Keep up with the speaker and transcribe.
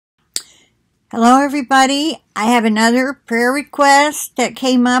Hello everybody, I have another prayer request that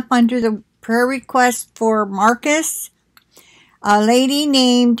came up under the prayer request for Marcus. A lady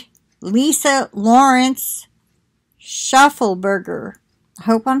named Lisa Lawrence-Schaufelberger, I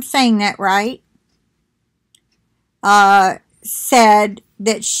hope I'm saying that right, said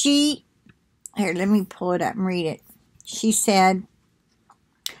that here let me pull it up and read it. She said,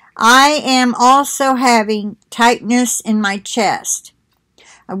 I am also having tightness in my chest.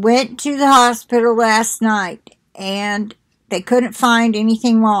 I went to the hospital last night and they couldn't find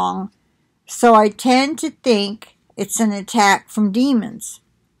anything wrong, so I tend to think it's an attack from demons.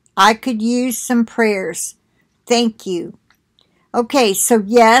 I could use some prayers. Thank you. Okay, so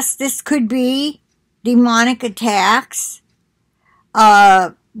yes, this could be demonic attacks.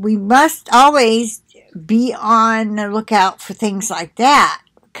 We must always be on the lookout for things like that,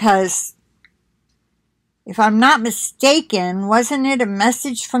 because if I'm not mistaken, wasn't it a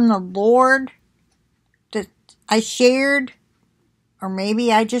message from the Lord that I shared? Or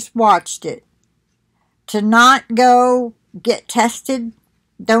maybe I just watched it. To not go get tested.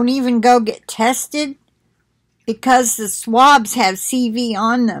 Don't even go get tested. Because the swabs have CV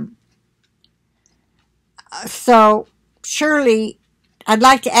on them. So, surely, I'd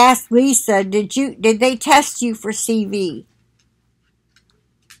like to ask Lisa, did they test you for CV?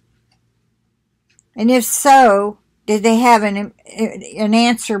 And if so, did they have an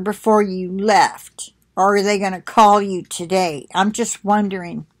answer before you left? Or are they going to call you today? I'm just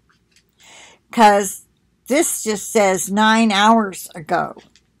wondering. Because this just says 9 hours ago.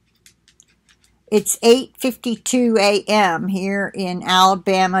 It's 8:52 a.m. here in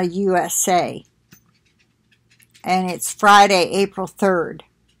Alabama, USA. And it's Friday, April 3rd.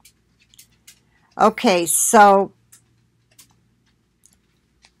 Okay, so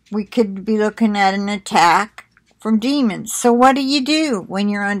we could be looking at an attack from demons. So what do you do when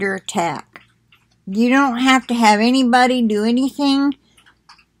you're under attack? You don't have to have anybody do anything.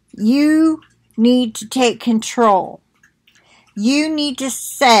 You need to take control. You need to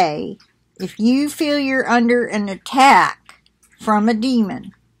say, if you feel you're under an attack from a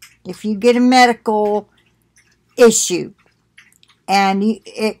demon, if you get a medical issue, and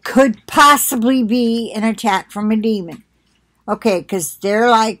it could possibly be an attack from a demon. Okay, because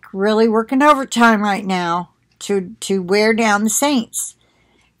they're like really working overtime right now to wear down the saints.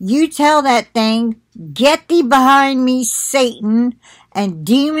 You tell that thing, get thee behind me, Satan, and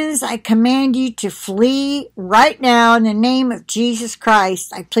demons, I command you to flee right now in the name of Jesus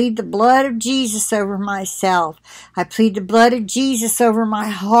Christ. I plead the blood of Jesus over myself. I plead the blood of Jesus over my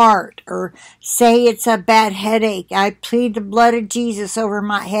heart. Or say it's a bad headache. I plead the blood of Jesus over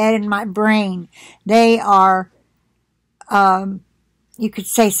my head and my brain. They are... you could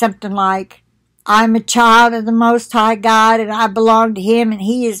say something like, I'm a child of the Most High God and I belong to Him and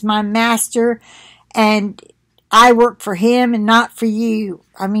He is my master and I work for Him and not for you.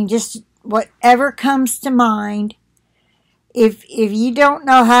 I mean, just whatever comes to mind. If you don't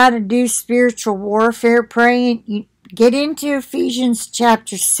know how to do spiritual warfare praying, you get into Ephesians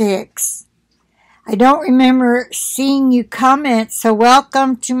chapter 6. I don't remember seeing you comment, so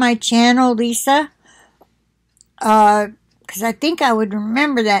welcome to my channel, Lisa. Because I think I would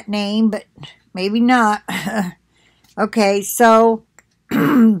remember that name, but maybe not. Okay, so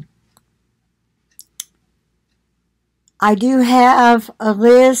I do have a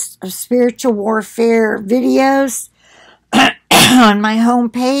list of spiritual warfare videos on my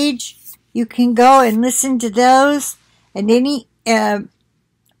homepage. You can go and listen to those and any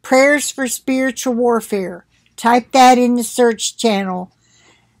prayers for spiritual warfare. Type that in the search channel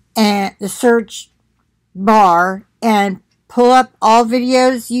and the search bar and pull up all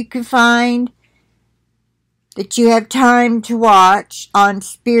videos you can find that you have time to watch on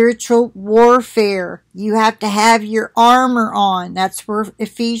spiritual warfare. You have to have your armor on. That's where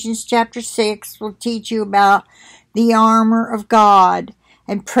Ephesians chapter 6 will teach you about the armor of God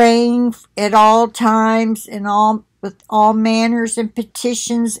and praying at all times and with all manners and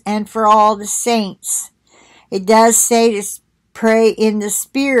petitions and for all the saints. It does say to pray in the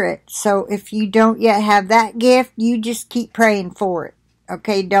Spirit. So if you don't yet have that gift, you just keep praying for it.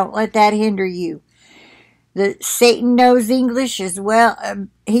 Okay, don't let that hinder you. Satan knows English as well.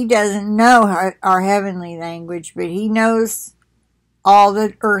 He doesn't know our heavenly language, but he knows all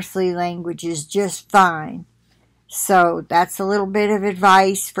the earthly languages just fine. So that's a little bit of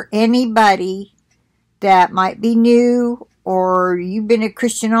advice for anybody that might be new or you've been a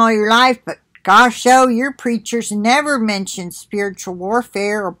Christian all your life, but gosh, your preachers never mention spiritual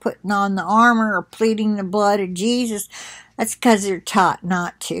warfare or putting on the armor or pleading the blood of Jesus. That's because they're taught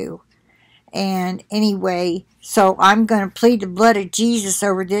not to. And anyway, so I'm going to plead the blood of Jesus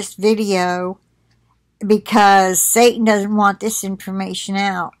over this video because Satan doesn't want this information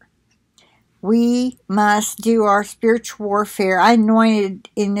out. We must do our spiritual warfare. I anointed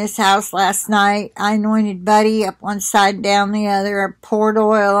in this house last night. I anointed Buddy up one side and down the other. I poured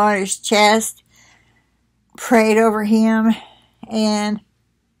oil on his chest, prayed over him, and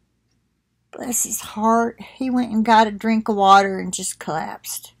bless his heart, he went and got a drink of water and just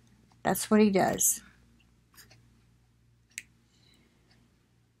collapsed. That's what he does.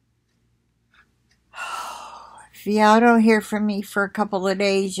 If y'all don't hear from me for a couple of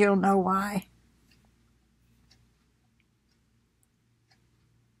days, you'll know why.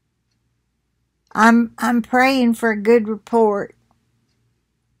 I'm praying for a good report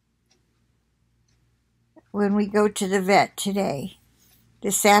when we go to the vet today,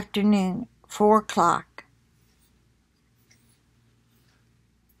 this afternoon, 4 o'clock.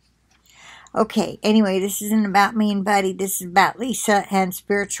 Okay, anyway, this isn't about me and Buddy. This is about Lisa and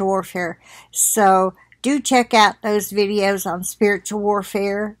spiritual warfare. So do check out those videos on spiritual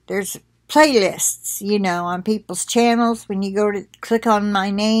warfare. There's playlists, you know, on people's channels. When you go to click on my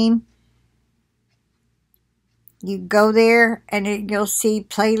name, you go there and you'll see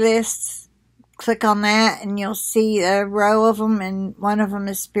playlists. Click on that and you'll see a row of them, and one of them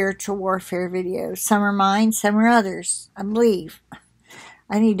is spiritual warfare videos. Some are mine, some are others, I believe.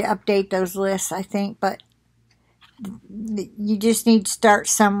 I need to update those lists, I think, but you just need to start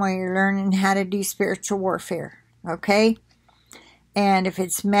somewhere learning how to do spiritual warfare, okay? And if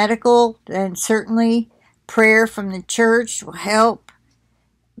it's medical, then certainly prayer from the church will help.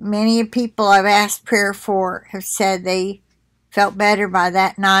 Many people I've asked prayer for have said they felt better by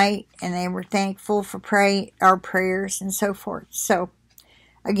that night, and they were thankful for our prayers and so forth. So,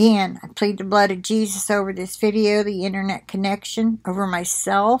 again, I plead the blood of Jesus over this video, the internet connection, over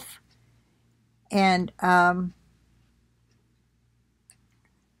myself, and over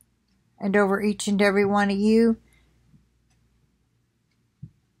each and every one of you,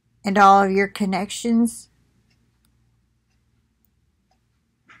 and all of your connections.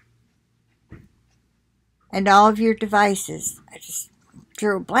 And all of your devices. I just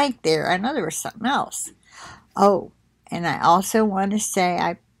drew a blank there. I know there was something else. Oh, and I also want to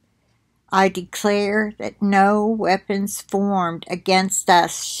say I declare that no weapons formed against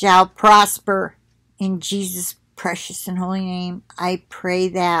us shall prosper. In Jesus' precious and holy name, I pray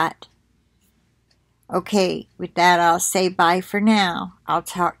that. Okay, with that, I'll say bye for now. I'll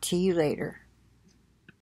talk to you later.